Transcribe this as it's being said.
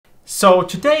So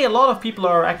today a lot of people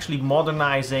are actually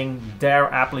modernizing their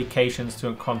applications to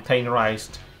a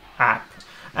containerized app.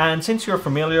 And since you're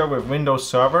familiar with Windows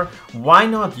Server, why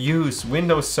not use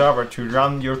Windows Server to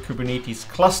run your Kubernetes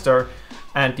cluster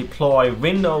and deploy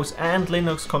Windows and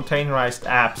Linux containerized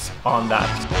apps on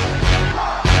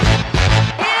that?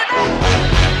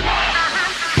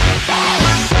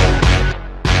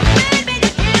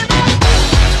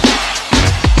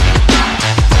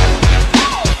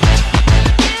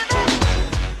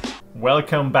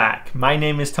 Welcome back. My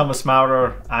name is Thomas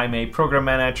Maurer. I'm a program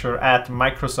manager at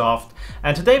Microsoft,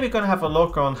 and today we're going to have a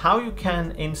look on how you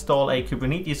can install a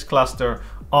Kubernetes cluster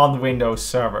on Windows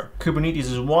Server. Kubernetes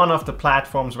is one of the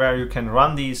platforms where you can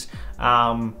run these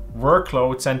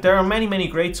workloads, and there are many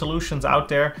great solutions out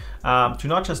there to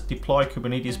not just deploy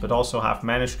Kubernetes but also have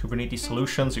managed Kubernetes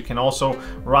solutions. You can also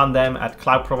run them at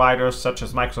cloud providers such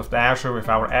as Microsoft Azure with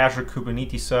our Azure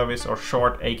Kubernetes Service, or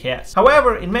short AKS.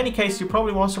 However, in many cases you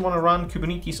probably also want to run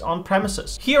Kubernetes on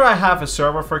premises. Here I have a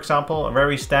server, for example, a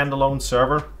very standalone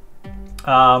server.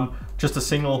 Just a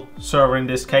single server in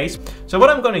this case. So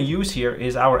what I'm going to use here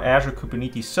is our Azure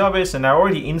Kubernetes Service, and I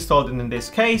already installed it in this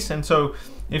case. And so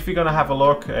if we're going to have a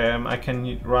look, I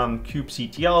can run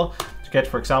kubectl to get,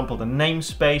 for example, the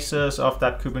namespaces of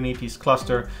that Kubernetes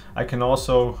cluster. I can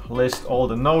also list all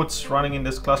the nodes running in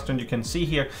this cluster, and you can see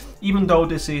here, even though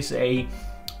this is a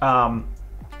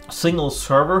single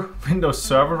server, Windows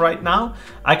Server right now,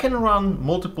 I can run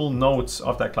multiple nodes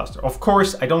of that cluster. Of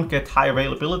course, I don't get high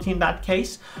availability in that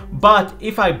case, but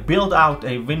if I build out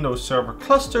a Windows Server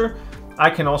cluster, I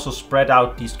can also spread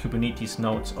out these Kubernetes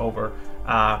nodes over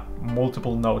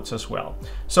multiple nodes as well.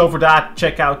 So for that,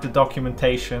 check out the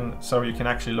documentation so you can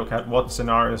actually look at what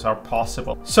scenarios are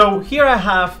possible. So here I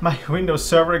have my Windows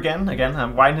Server again.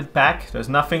 I'm winding it back. There's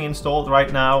nothing installed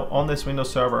right now on this Windows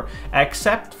Server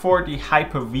except for the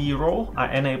Hyper-V role.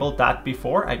 I enabled that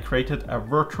before. I created a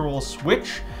virtual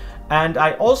switch. And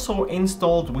I also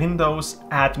installed Windows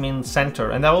Admin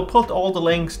Center, and I will put all the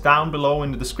links down below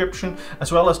in the description,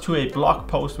 as well as to a blog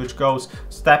post which goes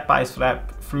step by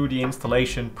step through the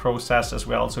installation process as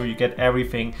well, so you get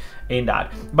everything in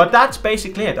that. But that's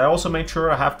basically it. I also made sure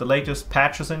I have the latest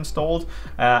patches installed.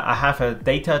 I have a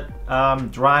data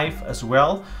drive as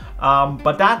well.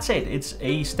 But that's it. It's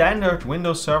a standard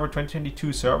Windows Server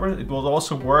 2022 server. It will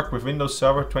also work with Windows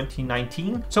Server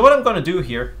 2019. So what I'm going to do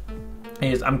here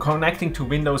is I'm connecting to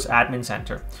Windows Admin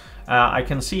Center. I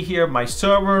can see here my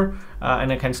server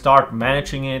and I can start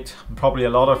managing it. Probably a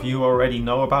lot of you already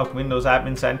know about Windows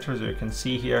Admin Center. So you can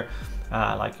see here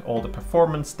like all the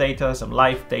performance data, some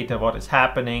live data, what is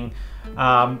happening.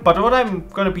 But what I'm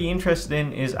going to be interested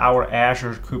in is our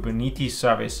Azure Kubernetes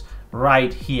Service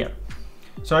right here.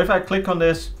 So if I click on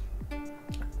this,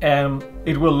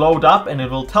 it will load up and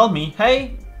it will tell me,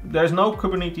 hey, there's no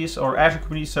Kubernetes or Azure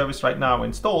Kubernetes Service right now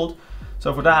installed.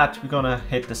 So for that, we're gonna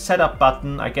hit the setup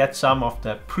button. I get some of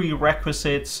the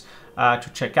prerequisites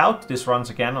to check out. This runs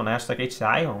again on Azure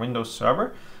HCI or Windows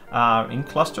Server in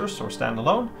clusters or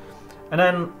standalone. And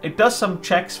then it does some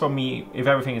checks for me if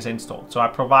everything is installed. So I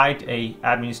provide a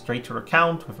administrator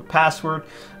account with a password.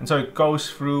 And so it goes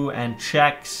through and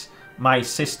checks my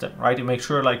system, right? To make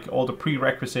sure like all the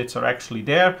prerequisites are actually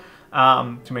there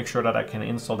to make sure that I can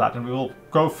install that. And we will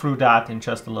go through that in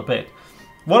just a little bit.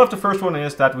 One of the first one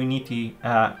is that we need the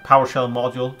PowerShell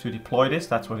module to deploy this.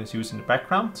 That's what is used in the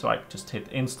background. So I just hit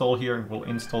install here and we'll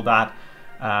install that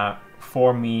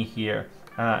for me here.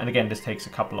 And again, this takes a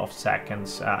couple of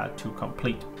seconds to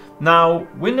complete. Now,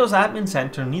 Windows Admin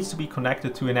Center needs to be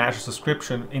connected to an Azure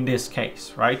subscription in this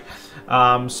case, right?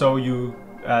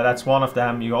 That's one of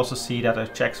them. You also see that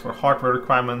it checks for hardware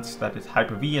requirements, that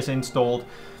Hyper-V is installed.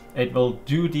 It will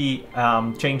do the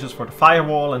changes for the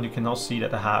firewall, and you can also see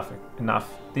that I have enough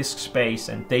disk space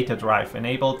and data drive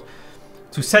enabled.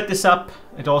 To set this up,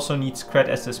 it also needs CRED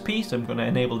SSP, so I'm going to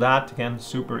enable that. Again,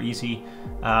 super easy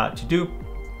to do.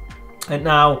 And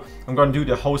now I'm going to do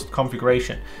the host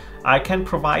configuration. I can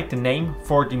provide the name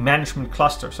for the management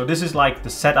cluster. So this is like the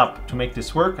setup to make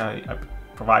this work. I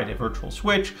provide a virtual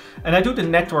switch, and I do the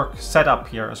network setup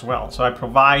here as well. So I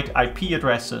provide IP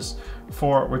addresses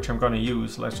for which I'm going to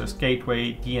use, let's just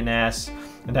gateway, DNS,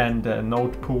 and then the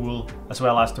node pool, as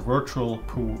well as the virtual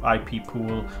pool, IP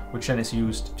pool, which then is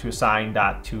used to assign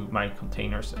that to my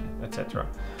containers, etc.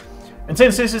 And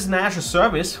since this is an Azure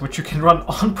service, which you can run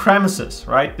on premises,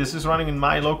 right? This is running in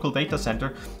my local data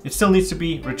center. It still needs to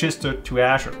be registered to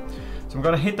Azure. So I'm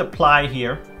going to hit apply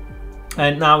here.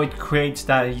 And now it creates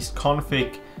these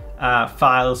config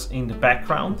files in the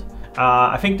background.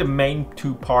 I think the main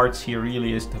two parts here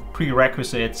really is the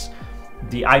prerequisites,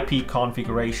 the IP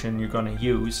configuration you're going to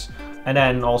use, and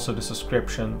then also the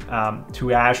subscription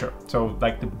to Azure. So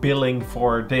like the billing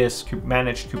for this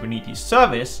managed Kubernetes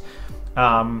service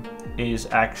is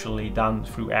actually done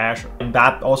through Azure. And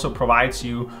that also provides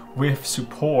you with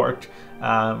support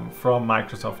from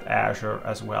Microsoft Azure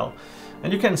as well.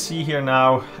 And you can see here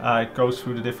now, it goes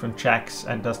through the different checks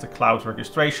and does the cloud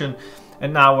registration.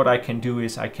 And now what I can do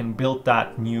is I can build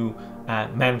that new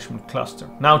management cluster.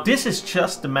 Now this is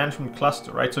just the management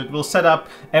cluster, right? So it will set up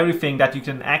everything that you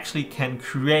can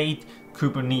create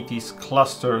Kubernetes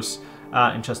clusters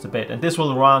in just a bit. And this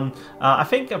will run, I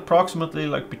think approximately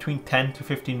like between 10 to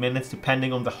 15 minutes,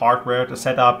 depending on the hardware, the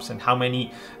setups, and how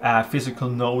many physical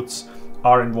nodes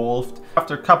are involved.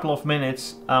 After a couple of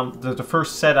minutes, the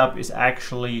first setup is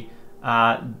actually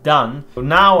done. So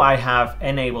now I have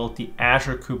enabled the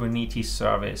Azure Kubernetes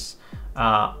Service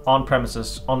on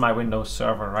premises on my Windows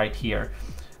server right here.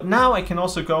 Now I can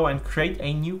also go and create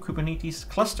a new Kubernetes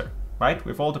cluster, right?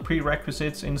 With all the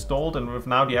prerequisites installed and with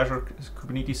now the Azure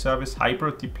Kubernetes Service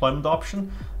hybrid deployment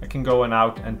option, I can go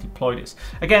out and deploy this.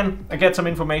 Again, I get some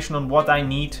information on what I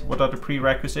need, what are the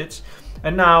prerequisites.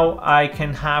 And now I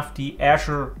can have the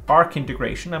Azure Arc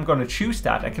integration. I'm going to choose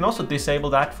that. I can also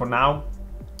disable that for now.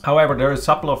 However, there are a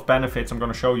couple of benefits I'm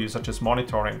going to show you, such as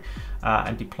monitoring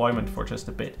and deployment for just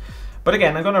a bit. But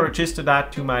again, I'm going to register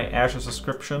that to my Azure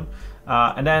subscription.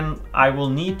 And then I will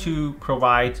need to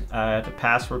provide the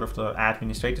password of the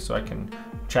administrator so I can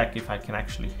check if I can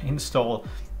actually install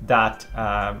that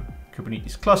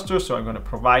Kubernetes cluster. So I'm going to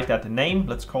provide that a name.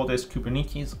 Let's call this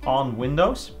Kubernetes on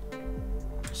Windows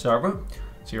Server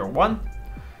 01.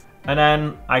 And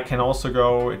then I can also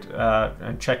go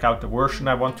and check out the version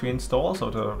I want to install. So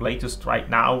the latest right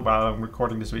now while I'm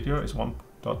recording this video is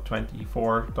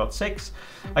 1.24.6.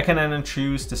 I can then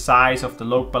choose the size of the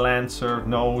load balancer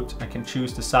node. I can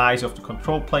choose the size of the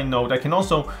control plane node. I can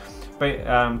also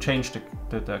change the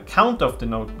count of the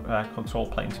node control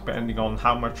planes depending on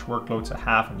how much workloads I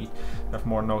have. I need to have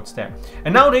more nodes there.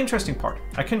 And now the interesting part,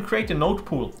 I can create a node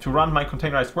pool to run my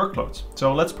containerized workloads.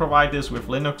 So let's provide this with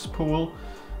Linux pool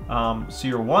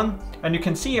 01, and you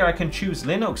can see here I can choose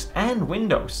Linux and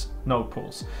Windows node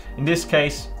pools. In this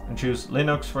case, I choose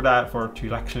Linux for that,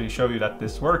 to actually show you that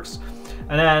this works.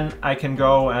 And then I can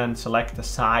go and select the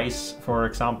size, for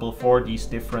example, for these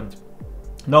different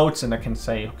nodes, and I can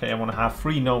say, okay, I want to have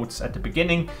 3 nodes at the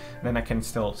beginning, and then I can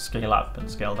still scale up and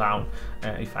scale down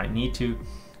if I need to.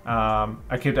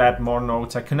 I could add more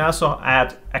nodes. I can also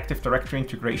add Active Directory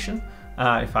integration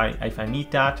if I need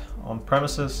that on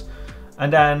premises. And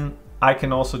then I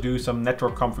can also do some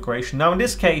network configuration. Now in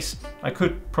this case, I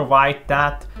could provide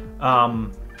that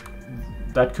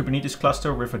that Kubernetes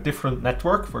cluster with a different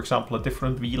network, for example, a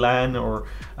different VLAN or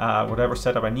whatever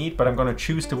setup I need, but I'm going to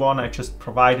choose the one I just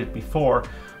provided before,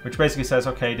 which basically says,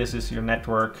 okay, this is your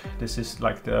network, this is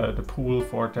like the pool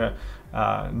for the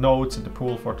nodes and the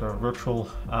pool for the virtual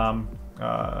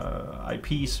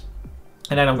IPs.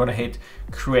 And then I'm going to hit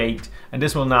create, and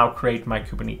this will now create my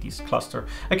Kubernetes cluster.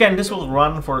 Again, this will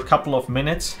run for a couple of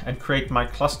minutes and create my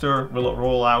cluster, will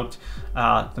roll out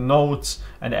the nodes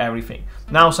and everything.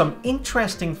 Now, some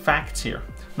interesting facts here.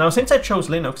 Now, since I chose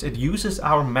Linux, it uses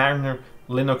our Mariner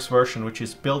Linux version, which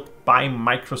is built by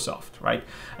Microsoft, right?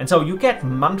 And so you get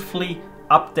monthly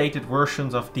updated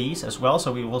versions of these as well.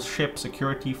 So we will ship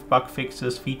security bug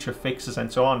fixes, feature fixes, and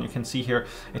so on. You can see here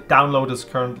it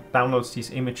downloads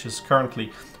these images currently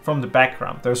from the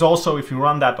background. There's also, if you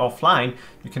run that offline,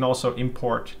 you can also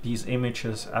import these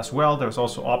images as well. There's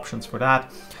also options for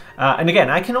that. And again,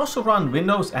 I can also run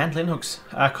Windows and Linux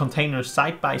containers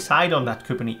side by side on that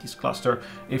Kubernetes cluster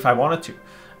if I wanted to.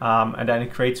 And then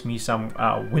it creates me some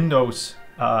Windows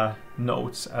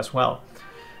nodes as well.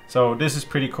 So this is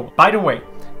pretty cool. By the way,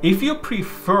 if you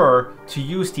prefer to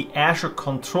use the Azure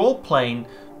control plane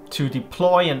to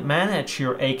deploy and manage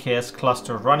your AKS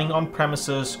cluster running on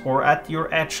premises or at your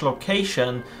edge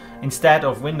location instead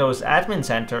of Windows Admin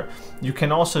Center, you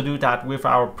can also do that with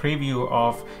our preview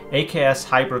of AKS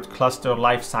Hybrid Cluster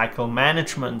Lifecycle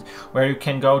Management, where you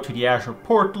can go to the Azure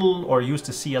portal or use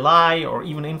the CLI or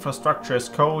even infrastructure as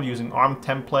code using ARM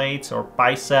templates or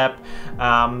Bicep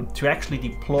to actually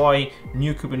deploy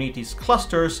new Kubernetes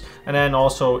clusters and then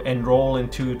also enroll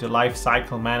into the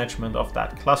lifecycle management of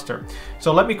that cluster.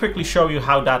 So let me quickly show you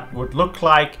how that would look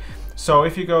like. So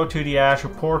if you go to the Azure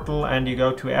portal and you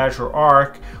go to Azure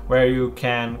Arc, where you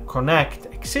can connect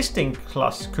existing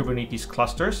Kubernetes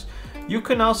clusters, you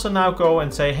can also now go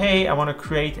and say, hey, I want to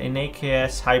create an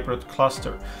AKS hybrid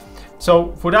cluster.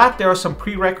 So for that, there are some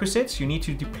prerequisites. You need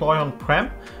to deploy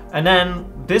on-prem, and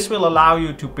then this will allow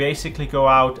you to basically go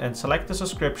out and select the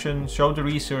subscription, show the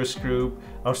resource group,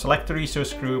 or select the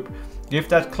resource group, give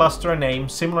that cluster a name,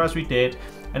 similar as we did,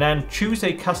 and then choose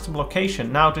a custom location.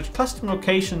 Now the custom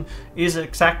location is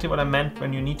exactly what I meant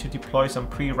when you need to deploy some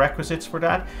prerequisites for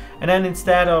that. And then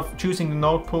instead of choosing the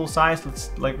node pool size,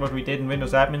 like what we did in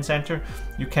Windows Admin Center,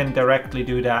 you can directly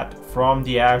do that from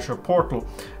the Azure portal.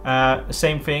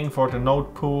 Same thing for the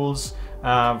node pools,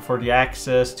 for the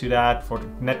access to that, for the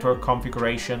network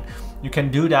configuration. You can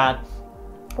do that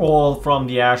all from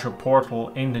the Azure portal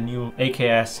in the new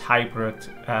AKS hybrid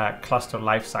cluster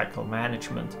lifecycle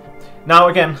management. Now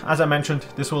again, as I mentioned,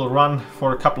 this will run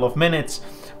for a couple of minutes,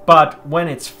 but when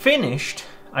it's finished,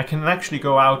 I can actually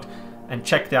go out and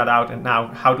check that out. And now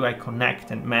how do I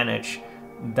connect and manage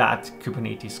that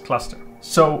Kubernetes cluster?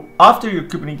 So after your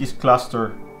Kubernetes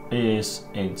cluster is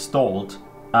installed,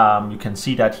 you can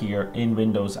see that here in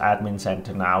Windows Admin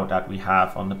Center now that we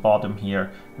have on the bottom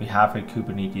here, we have a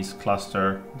Kubernetes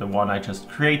cluster, the one I just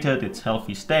created. It's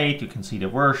healthy state. You can see the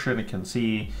version. You can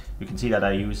see that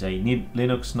I use a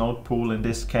Linux node pool in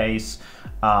this case.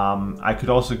 I could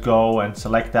also go and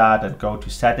select that and go to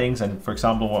settings. And for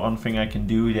example, one thing I can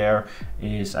do there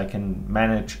is I can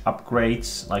manage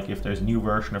upgrades. Like if there's a new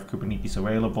version of Kubernetes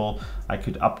available, I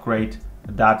could upgrade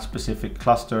that specific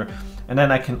cluster, and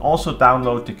then I can also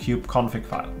download the kubeconfig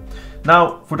file.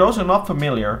 Now, for those who are not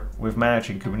familiar with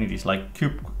managing Kubernetes, like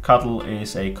kubectl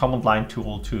is a command line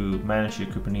tool to manage your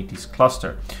Kubernetes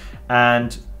cluster,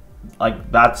 and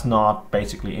like that's not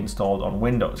basically installed on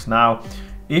Windows. Now,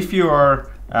 if you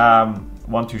are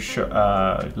want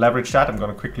to leverage that, I'm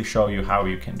going to quickly show you how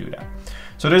you can do that.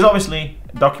 So there's obviously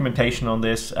documentation on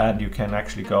this, and you can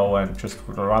actually go and just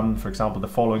run, for example, the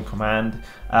following command.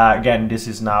 Again, this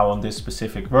is now on this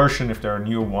specific version. If there are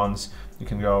new ones, you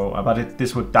can go, but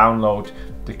this would download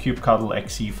the kubectl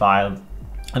exe file,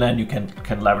 and then you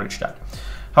can leverage that.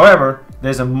 However,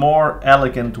 there's a more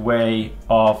elegant way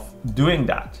of doing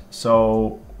that.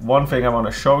 So one thing I want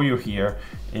to show you here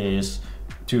is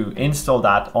to install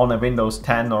that on a Windows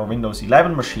 10 or Windows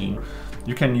 11 machine.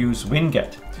 You can use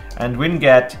winget. And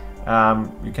winget,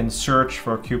 you can search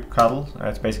for kubectl.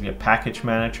 It's basically a package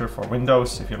manager for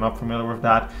Windows, if you're not familiar with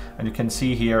that. And you can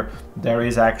see here, there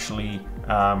is actually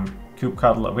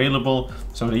kubectl available.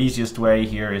 So the easiest way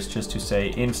here is just to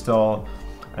say install,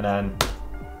 and then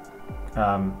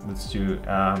let's do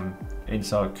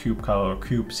install kubectl or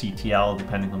kubectl,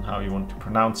 depending on how you want to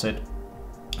pronounce it.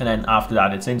 And then after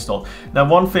that, it's installed. Now,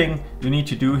 one thing you need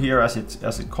to do here, as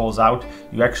it calls out,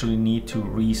 you actually need to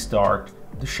restart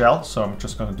the shell. So I'm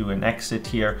just going to do an exit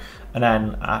here, and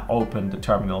then open the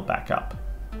terminal back up.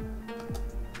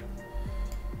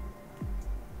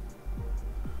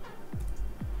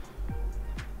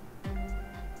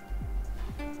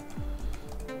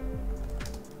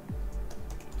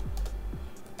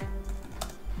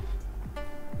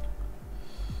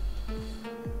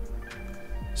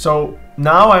 So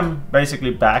now I'm basically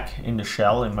back in the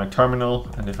shell in my terminal,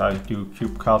 and if I do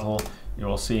kubectl, you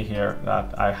will see here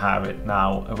that I have it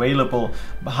now available.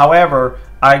 However,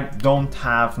 I don't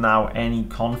have now any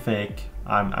config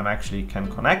I'm actually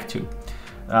can connect to.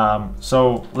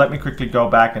 So let me quickly go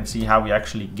back and see how we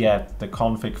actually get the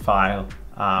config file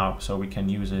so we can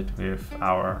use it with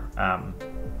our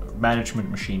management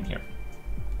machine here.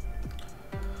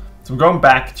 So I'm going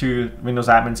back to Windows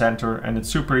Admin Center, and it's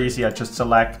super easy. I just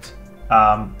select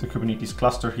the Kubernetes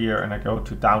cluster here, and I go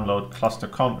to download cluster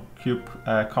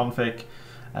config,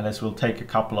 and this will take a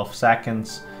couple of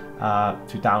seconds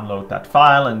to download that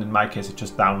file, and in my case it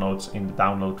just downloads in the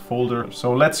download folder.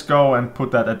 So let's go and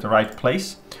put that at the right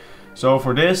place. So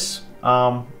for this,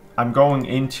 I'm going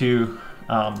into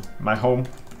my home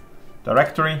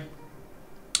directory.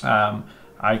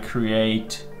 I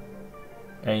create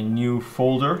a new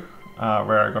folder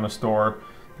where I'm going to store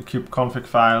the kubeconfig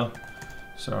file.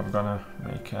 So I'm going to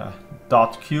make a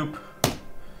 .kube,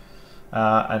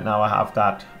 and now I have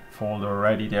that folder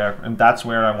already there, and that's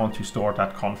where I want to store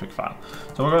that config file.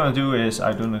 So what we're going to do is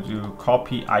I'm going to do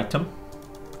copy item.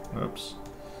 Oops.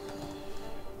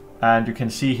 And you can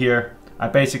see here, I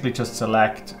basically just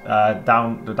select the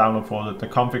download folder, the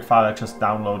config file I just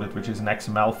downloaded, which is an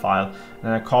XML file, and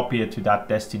then I copy it to that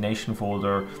destination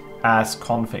folder as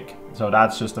config. So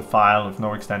that's just a file with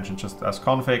no extension, just as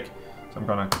config. So I'm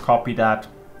going to copy that.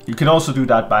 You can also do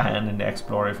that by hand in the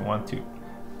Explorer if you want to.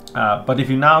 But if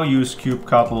you now use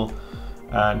kubectl,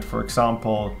 and for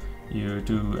example, you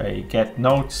do a get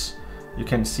nodes, you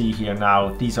can see here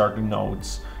now, these are the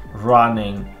nodes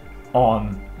running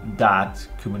on that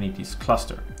Kubernetes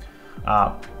cluster.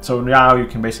 So now you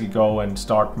can basically go and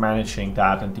start managing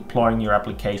that and deploying your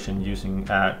application using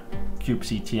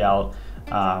kubectl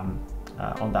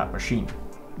on that machine.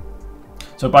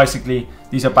 So basically,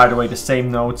 these are, by the way, the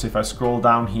same nodes. If I scroll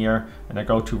down here and I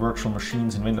go to virtual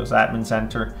machines in Windows Admin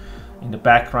Center, in the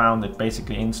background, it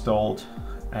basically installed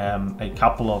a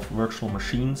couple of virtual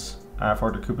machines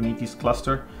for the Kubernetes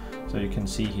cluster. So you can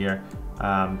see here,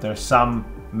 there's some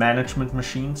management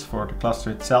machines for the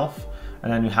cluster itself.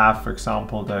 And then you have, for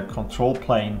example, the control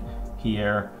plane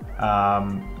here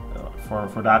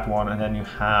for that one. And then you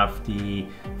have the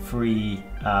free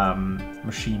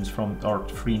machines or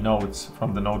free nodes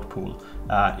from the node pool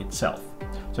itself.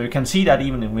 So you can see that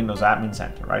even in Windows Admin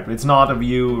Center, right? It's not a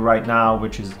view right now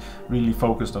which is really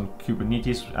focused on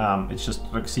Kubernetes. It's just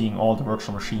like seeing all the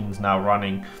virtual machines now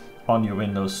running on your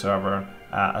Windows server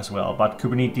as well. But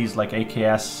Kubernetes, like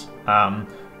AKS,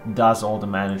 does all the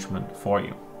management for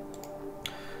you.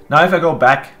 Now, if I go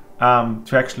back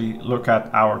to actually look at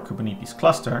our Kubernetes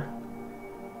cluster,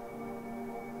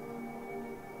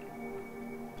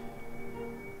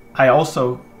 I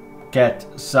also get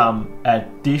some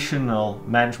additional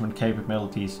management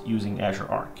capabilities using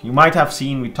Azure Arc. You might have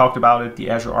seen, we talked about it, the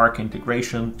Azure Arc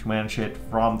integration to manage it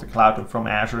from the cloud and from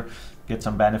Azure, get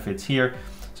some benefits here.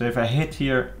 So if I hit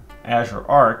here Azure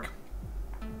Arc,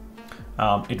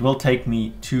 it will take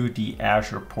me to the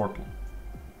Azure portal.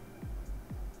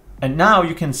 And now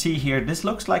you can see here, this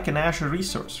looks like an Azure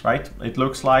resource, right? It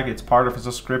looks like it's part of a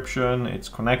subscription, it's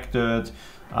connected.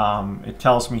 It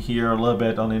tells me here a little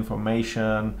bit on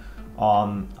information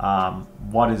on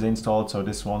what is installed. So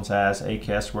this one says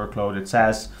AKS workload. It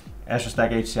says Azure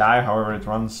Stack HCI, however it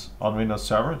runs on Windows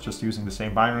Server, just using the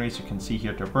same binaries. You can see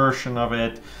here the version of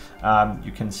it.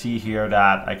 You can see here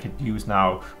that I could use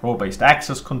now role-based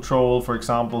access control, for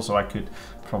example, so I could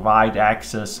provide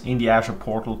access in the Azure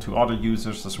portal to other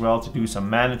users as well to do some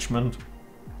management.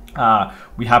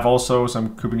 We have also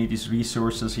some Kubernetes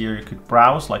resources here you could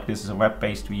browse, like this is a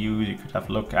web-based view. You could have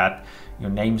a look at your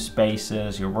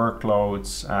namespaces, your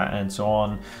workloads, and so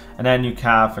on. And then you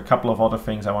have a couple of other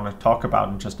things I want to talk about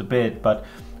in just a bit, but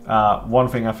one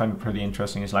thing I find pretty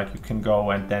interesting is like you can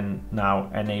go and then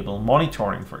now enable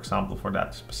monitoring, for example, for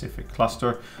that specific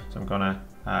cluster. So I'm gonna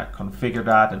configure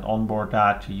that and onboard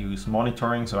that to use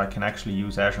monitoring, so I can actually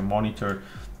use Azure Monitor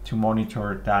to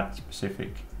monitor that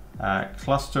specific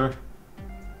cluster.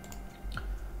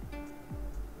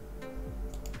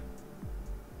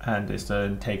 And this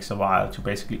then takes a while to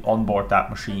basically onboard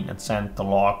that machine and send the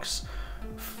logs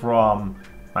from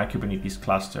my Kubernetes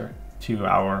cluster to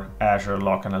our Azure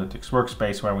Log Analytics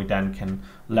workspace, where we then can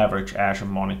leverage Azure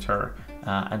Monitor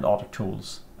and other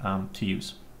tools to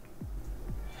use.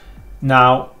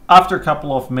 Now, after a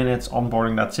couple of minutes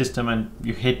onboarding that system and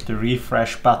you hit the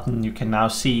refresh button, you can now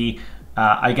see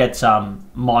I get some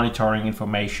monitoring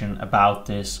information about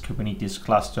this Kubernetes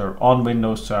cluster on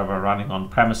Windows Server running on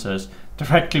premises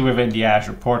directly within the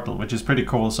Azure portal, which is pretty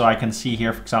cool. So I can see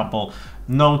here, for example,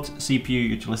 node CPU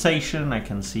utilization. I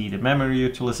can see the memory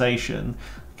utilization.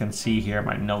 I can see here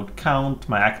my node count,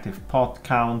 my active pod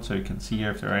count. So you can see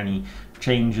here if there are any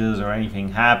changes or anything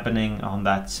happening on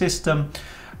that system.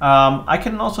 I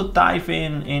can also dive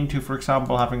into, for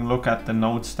example, having a look at the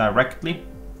nodes directly.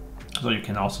 So you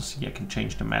can also see I can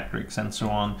change the metrics and so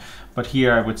on. But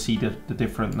here I would see the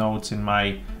different nodes in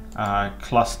my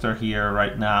cluster here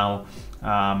right now.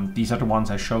 These are the ones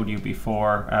I showed you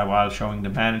before while showing the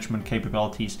management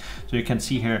capabilities. So you can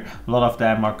see here a lot of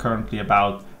them are currently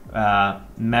about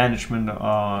management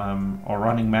or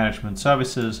running management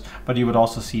services, but you would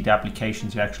also see the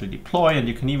applications you actually deploy, and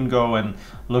you can even go and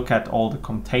look at all the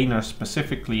containers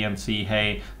specifically and see,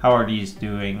 hey, how are these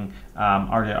doing?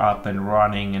 Are they up and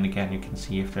running? And again, you can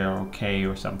see if they're okay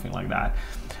or something like that.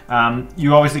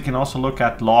 You obviously can also look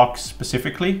at logs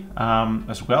specifically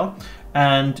as well.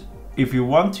 And if you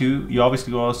want to, you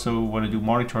obviously also want to do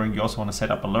monitoring. You also want to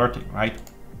set up alerting, right?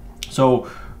 So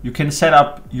you can set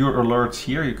up your alerts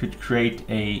here. You could create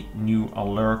a new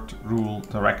alert rule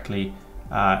directly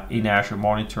in Azure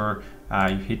Monitor.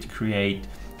 You hit create.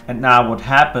 And now what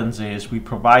happens is we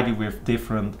provide you with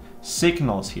different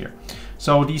signals here.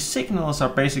 So these signals are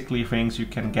basically things you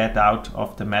can get out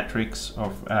of the metrics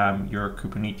of your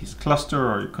Kubernetes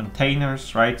cluster or your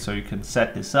containers, right? So you can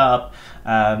set this up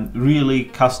really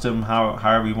custom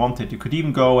however you want it. You could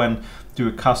even go and do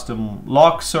a custom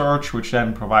log search, which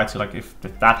then provides you, like, if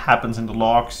that happens in the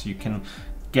logs, you can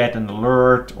get an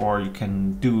alert, or you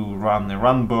can run a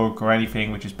runbook or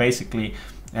anything, which is basically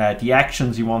the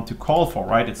actions you want to call for,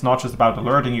 right? It's not just about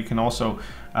alerting. You can also,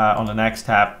 on the next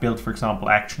tab, build, for example,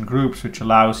 action groups, which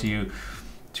allows you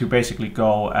to basically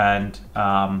go and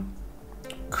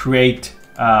create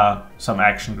some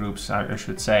action groups, I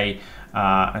should say,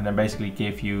 and then basically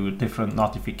give you different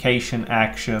notification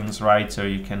actions, right? So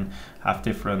you can have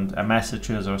different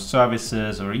messages or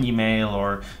services or email,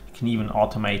 or you can even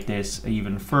automate this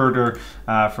even further,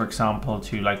 for example,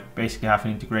 to like basically have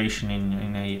an integration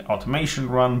in a automation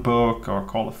run book, or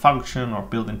call a function, or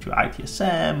build into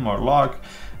ITSM or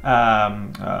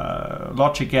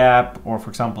logic app, or for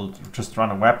example just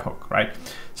run a webhook, right?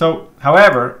 So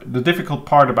however, the difficult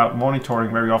part about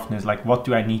monitoring very often is like, what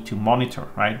do I need to monitor,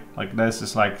 right? Like this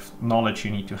is like knowledge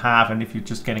you need to have, and if you're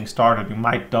just getting started, you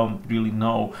might don't really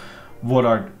know what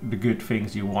are the good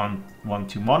things you want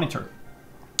to monitor.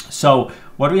 So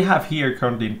what we have here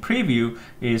currently in preview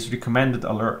is recommended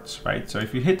alerts, right? So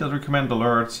if you hit the recommended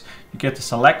alerts, you get a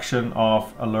selection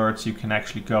of alerts you can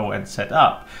actually go and set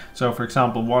up. So for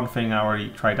example, one thing I already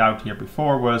tried out here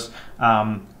before was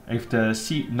if the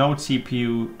node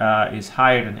CPU is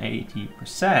higher than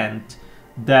 80%,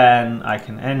 then I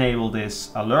can enable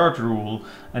this alert rule,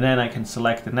 and then I can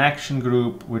select an action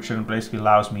group, which then basically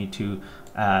allows me to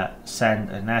send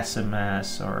an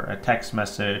SMS or a text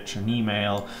message, an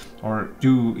email, or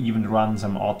even run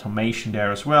some automation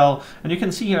there as well. And you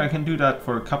can see here I can do that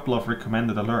for a couple of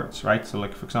recommended alerts, right? So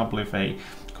like for example, if a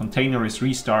container is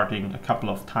restarting a couple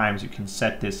of times, you can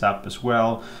set this up as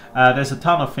well. There's a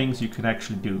ton of things you can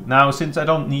actually do. Now, since I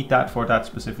don't need that for that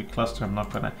specific cluster, I'm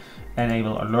not going to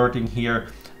enable alerting here,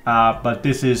 but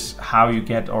this is how you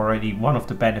get already one of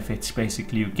the benefits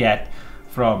basically you get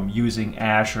from using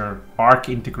Azure Arc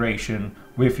integration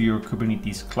with your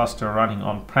Kubernetes cluster running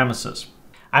on premises.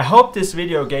 I hope this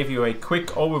video gave you a quick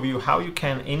overview how you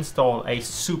can install a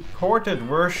supported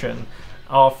version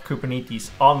of Kubernetes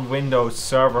on Windows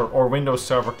Server or Windows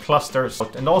Server clusters,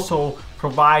 and also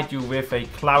provide you with a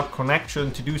cloud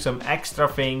connection to do some extra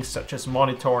things such as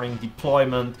monitoring,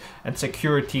 deployment, and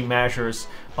security measures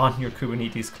on your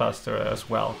Kubernetes cluster as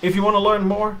well. If you want to learn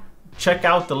more, check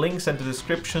out the links in the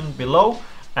description below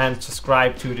and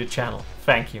subscribe to the channel.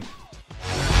 Thank you.